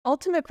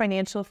Ultimate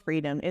financial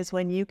freedom is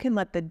when you can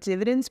let the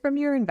dividends from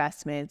your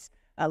investments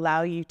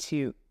allow you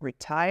to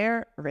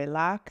retire,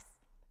 relax,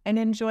 and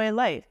enjoy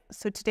life.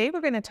 So today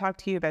we're going to talk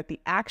to you about the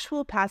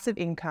actual passive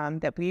income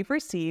that we've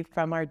received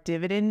from our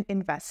dividend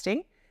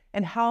investing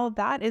and how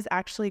that is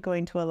actually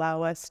going to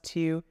allow us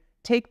to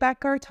take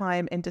back our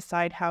time and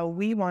decide how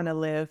we want to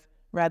live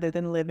rather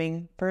than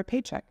living for a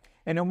paycheck.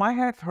 And you might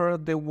have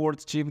heard the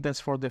word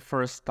dividends for the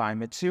first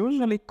time. It's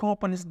usually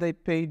companies, they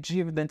pay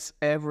dividends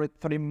every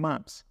 3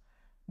 months.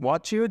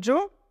 What you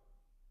do?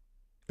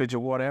 You do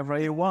whatever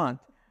you want.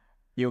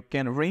 You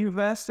can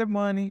reinvest the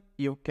money,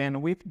 you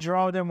can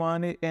withdraw the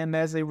money, and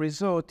as a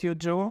result, you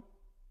do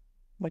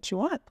What you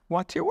want.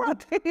 what you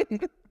want.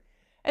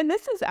 And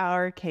this is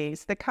our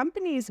case. The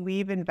companies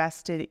we've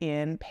invested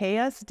in pay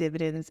us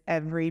dividends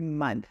every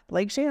month.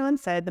 Like Jean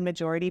said, the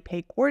majority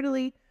pay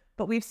quarterly,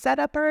 but we've set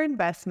up our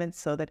investments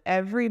so that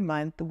every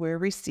month we're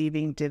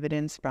receiving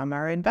dividends from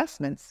our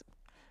investments.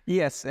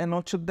 Yes, and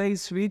on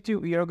today's video,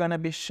 we are going to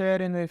be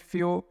sharing with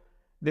you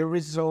the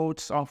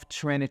results of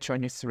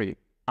 2023.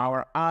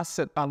 Our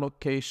asset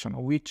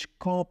allocation, which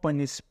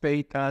companies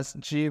paid us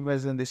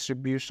dividends and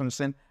distributions,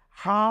 and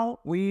how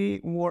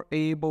we were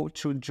able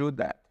to do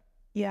that.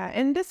 Yeah,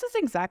 and this is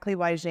exactly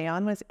why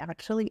Jean was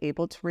actually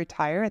able to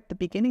retire at the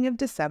beginning of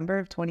December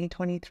of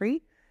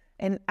 2023.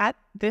 And at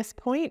this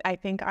point, I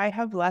think I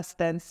have less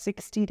than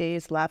 60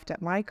 days left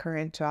at my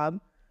current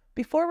job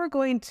before we're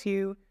going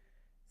to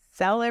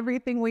sell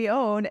everything we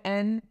own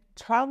and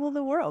travel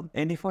the world.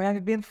 And if we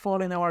have been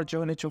following our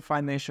journey to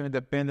financial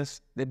independence,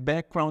 the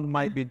background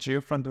might be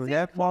different. We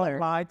have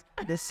light,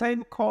 the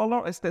same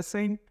color, it's the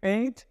same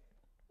paint.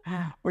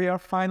 We are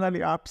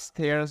finally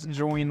upstairs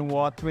doing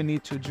what we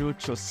need to do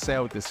to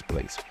sell this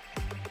place.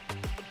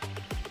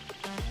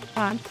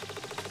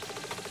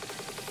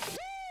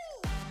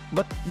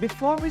 But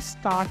before we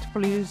start,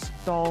 please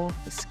don't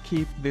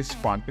skip this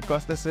part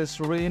because this is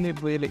really,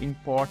 really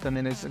important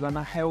and it's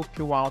gonna help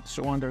you out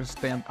to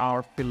understand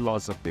our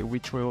philosophy,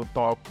 which we will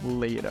talk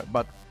later.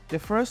 But the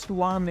first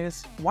one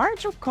is, why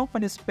do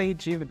companies pay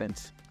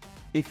dividends?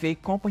 If a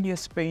company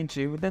is paying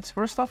dividends,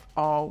 first of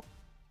all,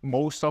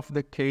 most of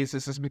the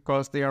cases is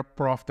because they are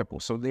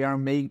profitable. So they are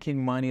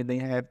making money, they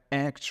have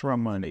extra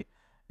money.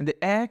 And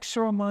the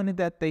extra money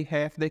that they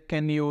have, they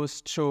can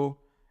use to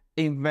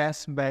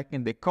invest back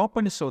in the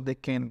company so they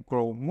can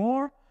grow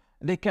more.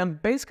 They can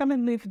basically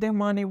leave their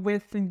money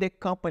within the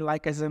company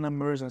like as an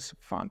emergency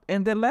fund.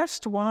 And the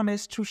last one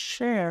is to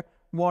share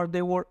what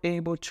they were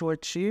able to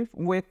achieve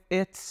with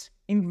its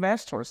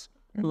investors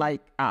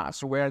like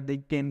us, where they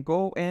can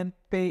go and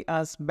pay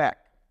us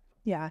back.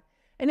 Yeah.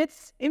 And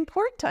it's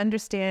important to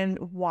understand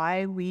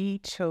why we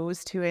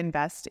chose to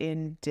invest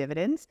in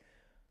dividends.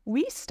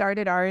 We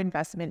started our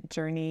investment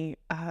journey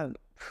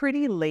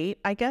pretty late,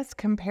 I guess,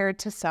 compared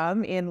to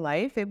some in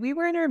life. If we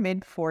were in our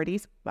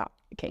mid-40s, well,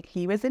 okay,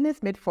 he was in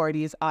his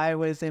mid-40s, I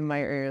was in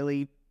my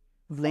late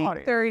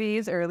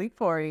 30s, early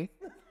 40s.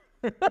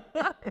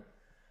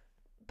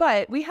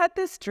 But we had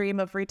this dream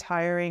of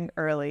retiring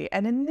early.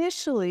 And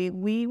initially,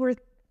 we were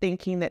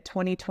thinking that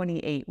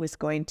 2028 was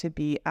going to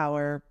be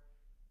our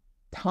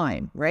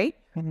time, right?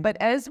 But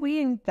as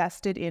we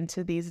invested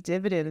into these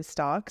dividend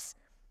stocks,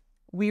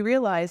 we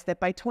realized that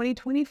by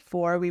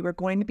 2024, we were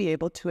going to be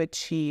able to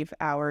achieve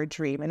our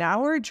dream. And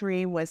our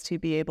dream was to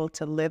be able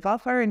to live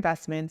off our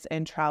investments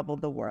and travel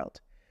the world.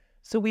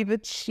 So we've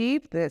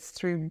achieved this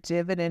through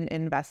dividend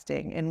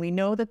investing. And we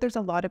know that there's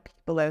a lot of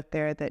people out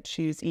there that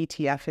choose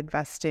ETF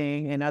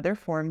investing and other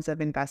forms of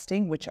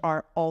investing, which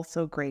are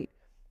also great.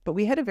 But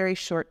we had a very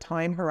short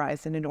time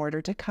horizon in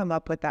order to come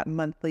up with that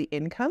monthly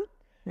income.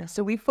 Yeah.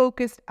 So we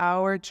focused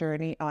our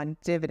journey on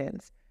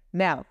dividends.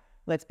 Now,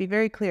 let's be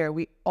very clear.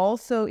 We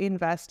also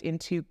invest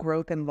into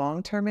growth and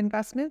long-term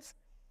investments.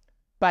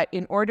 But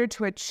in order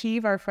to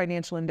achieve our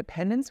financial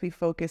independence, we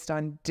focused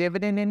on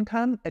dividend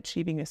income,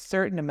 achieving a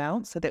certain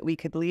amount so that we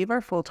could leave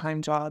our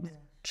full-time jobs,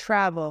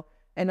 travel,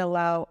 and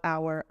allow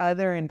our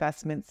other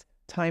investments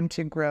time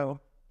to grow.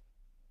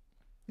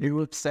 You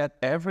would set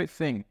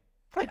everything.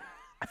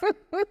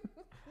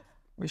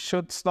 We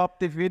should stop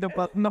the video,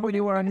 but no,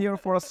 you are here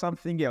for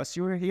something else.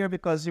 You were here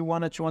because you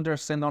wanted to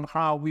understand on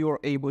how we were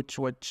able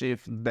to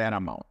achieve that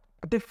amount.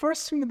 The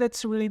first thing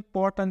that's really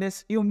important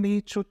is you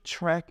need to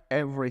track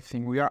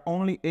everything. We are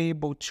only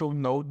able to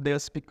know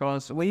this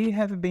because we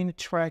have been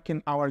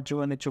tracking our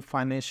journey to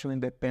financial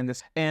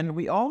independence. And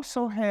we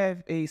also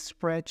have a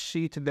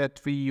spreadsheet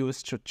that we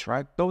use to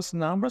track those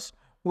numbers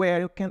where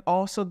you can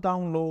also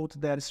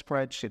download that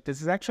spreadsheet. This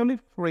is actually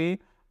free.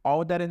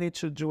 All that you need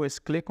to do is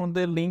click on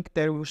the link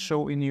that will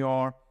show in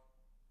your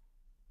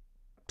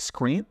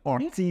screen or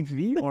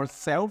TV or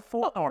cell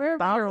phone or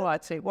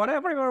tablet,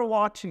 whatever you're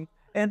watching,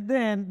 and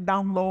then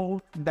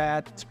download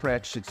that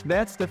spreadsheet.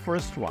 That's the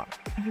first one.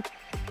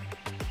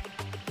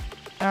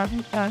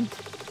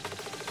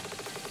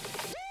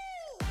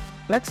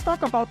 Let's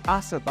talk about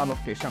asset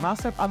allocation.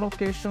 Asset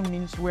allocation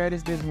means where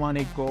is this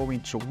money going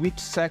to? Which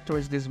sector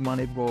is this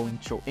money going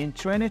to? In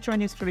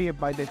 2023,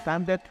 by the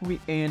time that we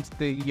end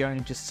the year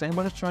in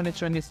December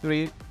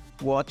 2023,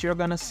 What you're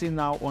gonna see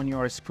now on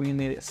your screen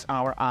is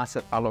our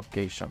asset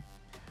allocation.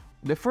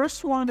 The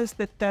first one is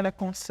the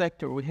telecom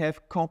sector. We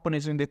have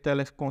companies in the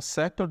telecom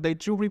sector. They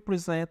do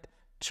represent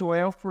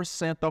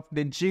 12% of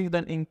the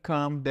dividend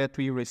income that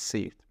we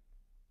received.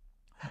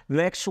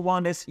 Next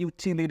one is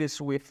utilities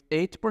with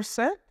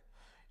 8%.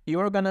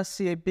 You're gonna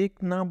see a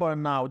big number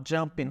now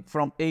jumping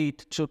from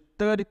 8 to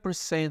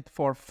 30%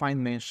 for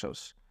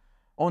financials.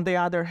 On the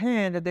other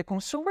hand, the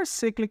consumer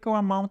cyclical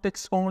amount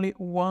is only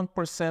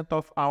 1%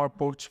 of our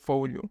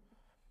portfolio.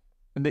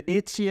 The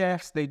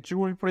ETFs, they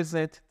do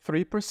represent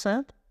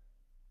 3%.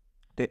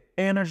 The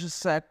energy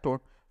sector,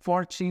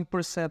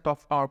 14%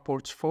 of our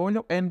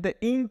portfolio. And the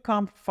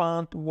income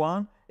fund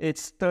one,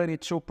 it's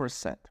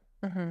 32%.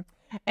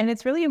 And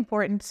it's really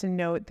important to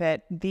note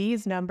that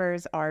these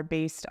numbers are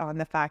based on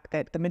the fact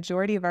that the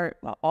majority of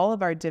all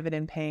of our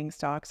dividend paying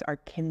stocks are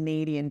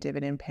Canadian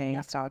dividend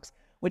paying stocks,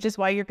 which is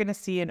why you're going to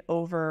see an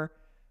over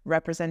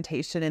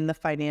representation in the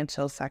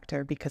financial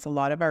sector, because a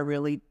lot of our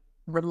really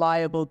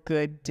reliable,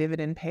 good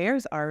dividend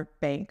payers are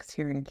banks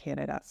here in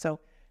Canada. So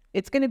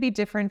it's going to be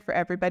different for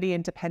everybody,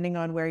 and depending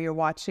on where you're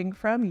watching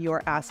from,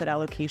 your asset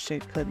allocation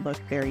could look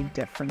very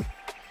different.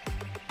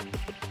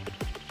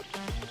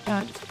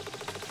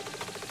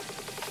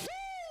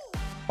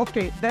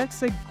 Okay,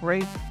 that's a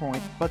great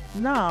point. But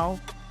now,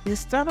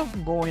 instead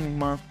of going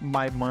month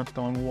by month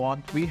on what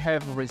we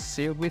have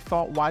received, we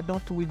thought, why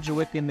don't we do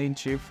it in a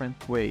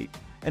different way?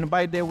 And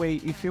by the way,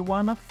 if you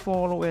want to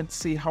follow and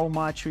see how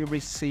much we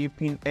receive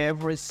in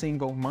every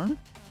single month,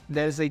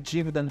 there's a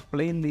dividend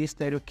playlist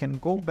that you can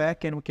go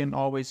back and we can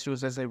always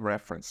use as a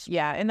reference.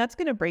 Yeah, and that's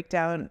going to break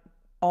down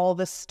all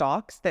the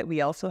stocks that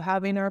we also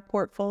have in our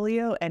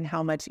portfolio and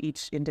how much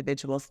each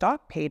individual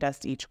stock paid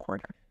us each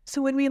quarter.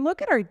 So when we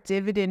look at our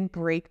dividend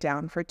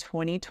breakdown for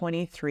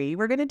 2023,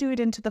 we're going to do it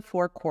into the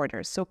 4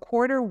 quarters. So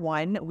quarter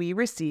 1, we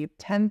received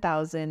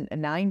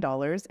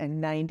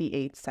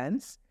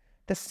 $10,009.98.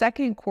 The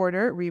second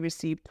quarter, we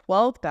received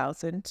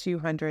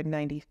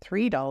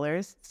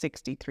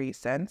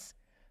 $12,293.63.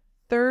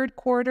 Third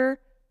quarter,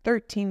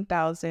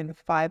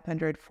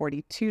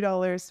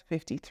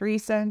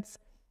 $13,542.53.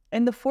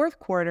 In the fourth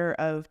quarter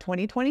of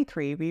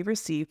 2023, we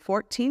received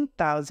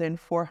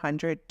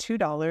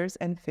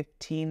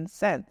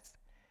 $14,402.15.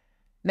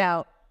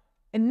 Now,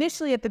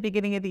 initially at the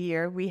beginning of the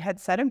year, we had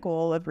set a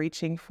goal of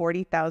reaching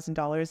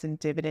 $40,000 in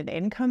dividend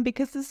income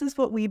because this is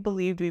what we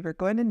believed we were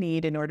going to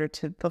need in order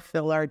to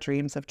fulfill our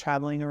dreams of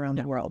traveling around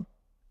the world.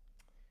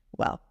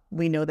 Well,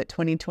 we know that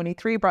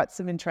 2023 brought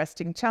some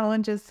interesting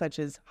challenges such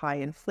as high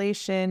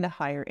inflation,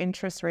 higher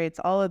interest rates,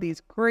 all of these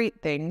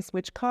great things,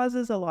 which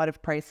causes a lot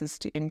of prices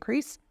to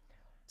increase.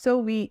 So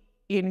we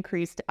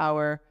increased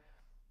our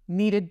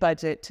needed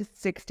budget to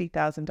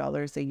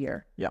 $60,000 a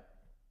year. Yep.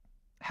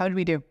 How did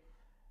we do?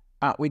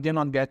 We did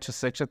not get to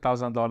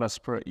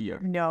 $60,000 per year.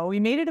 No,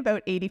 we made it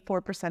about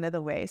 84% of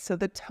the way. So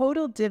the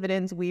total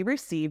dividends we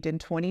received in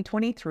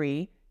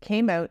 2023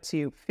 came out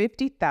to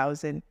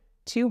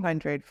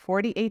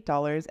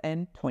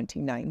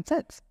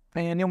 $50,248.29.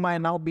 And you might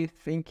now be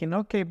thinking,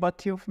 okay,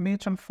 but you've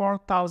mentioned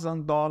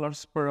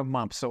 $4,000 per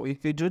month. So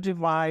if you do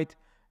divide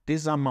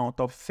this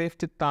amount of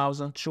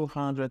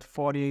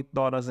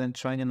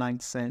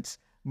 $50,248.29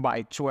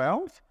 by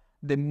 12,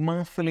 the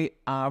monthly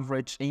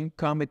average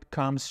income, it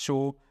comes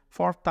to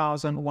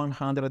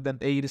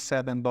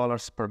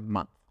 $4,187 per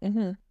month.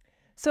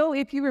 So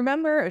if you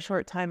remember a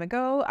short time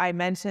ago, I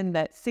mentioned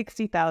that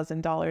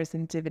 $60,000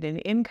 in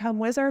dividend income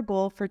was our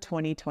goal for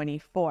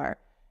 2024.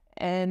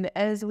 And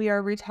as we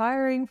are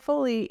retiring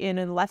fully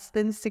in less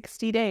than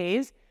 60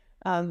 days,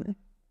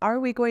 are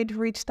we going to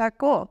reach that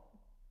goal?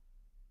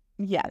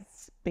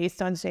 Yes. Based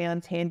on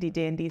Jean's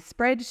handy-dandy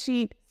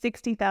spreadsheet,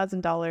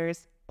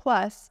 $60,000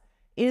 plus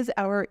is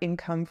our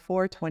income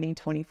for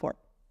 2024,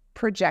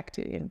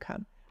 projected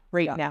income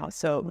now.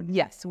 So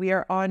yes, we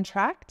are on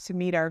track to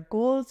meet our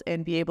goals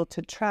and be able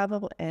to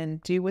travel and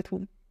do with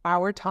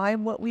our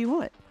time what we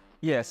want.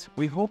 Yes,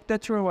 we hope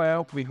that you're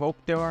well. We hope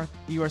that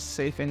you are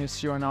safe and you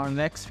see you on our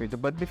next video.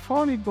 But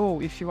before we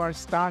go, if you are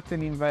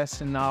starting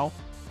investing now,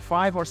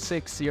 5 or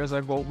 6 years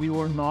ago, we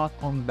were not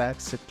on that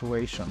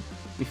situation.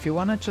 If you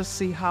wanted to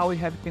see how we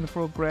have been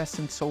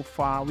progressing so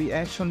far, we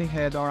actually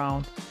had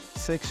around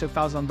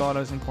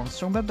 $60,000 in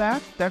consumer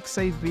debt. That's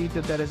a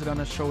video that is going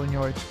to show in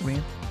your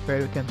screen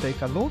where you can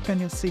take a look and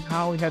you see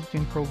how we have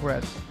been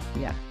progressing.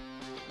 Yeah.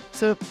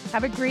 So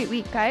have a great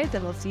week, guys,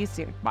 and we'll see you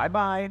soon.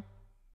 Bye-bye.